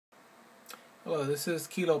Hello, this is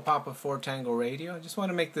Kilo Papa 4 Tango Radio. I just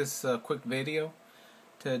want to make this quick video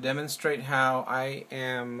to demonstrate how I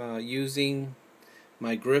am using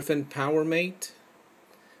my Griffin Powermate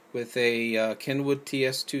with a Kenwood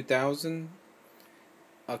TS2000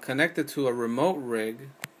 connected to a Remoterig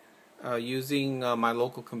using my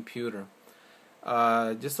local computer.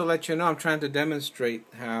 Just to let you know, I'm trying to demonstrate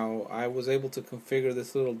how I was able to configure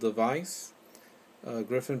this little device,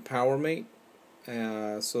 Griffin Powermate,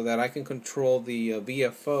 so that I can control the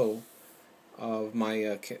VFO of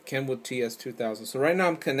my Kenwood TS2000. So right now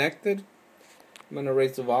I'm connected. I'm going to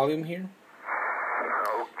raise the volume here.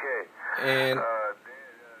 Okay. And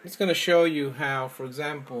it's going to show you how, for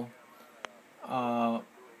example, I'm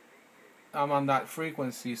on that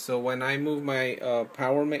frequency. So when I move my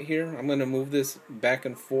Powermate here, I'm going to move this back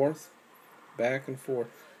and forth.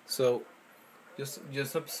 So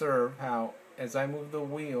just observe how as I move the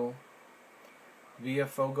wheel,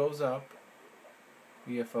 VFO goes up,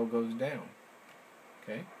 VFO goes down.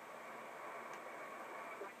 Okay?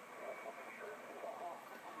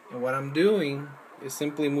 And what I'm doing is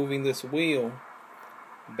simply moving this wheel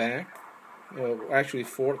back, actually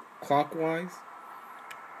clockwise.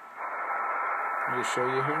 Let me just show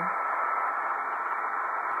you here.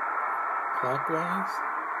 Clockwise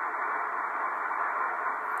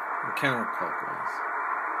and counterclockwise.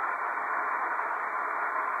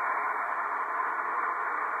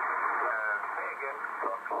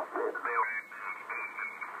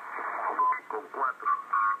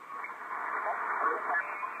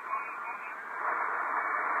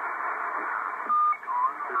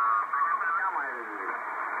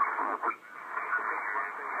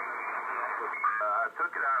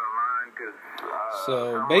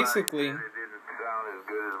 So basically,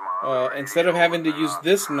 instead of having to use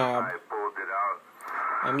this knob,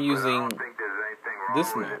 I'm using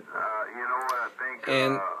this knob.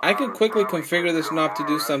 And I can quickly configure this knob to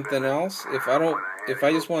do something else. If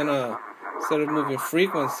I just want to, instead of moving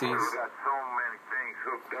frequencies,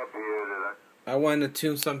 I want to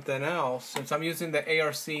tune something else. Since I'm using the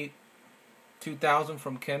ARC 2000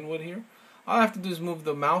 from Kenwood here, all I have to do is move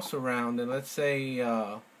the mouse around and let's say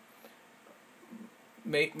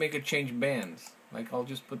make it change bands. Like I'll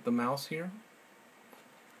just put the mouse here,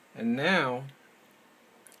 and now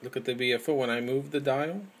look at the VFO. When I move the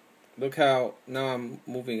dial, look how now I'm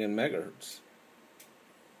moving in megahertz.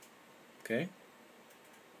 Okay.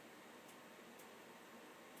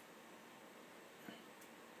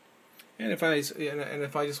 And if I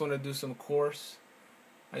just want to do some coarse,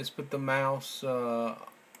 I just put the mouse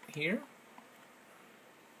here,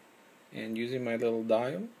 and using my little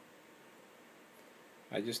dial,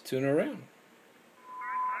 I just tune around.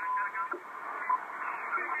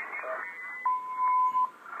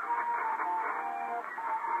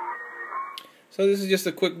 So this is just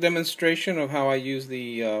a quick demonstration of how I use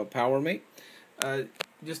the Powermate.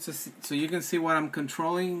 Just to see, so you can see what I'm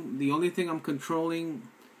controlling. The only thing I'm controlling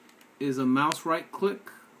is a mouse right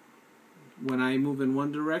click when I move in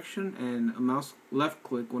one direction and a mouse left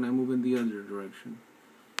click when I move in the other direction.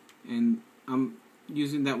 And I'm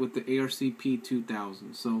using that with the ARC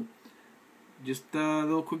 2000. So just a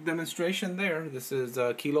little quick demonstration there. This is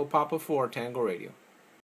Kilo Papa 4 Tango Radio.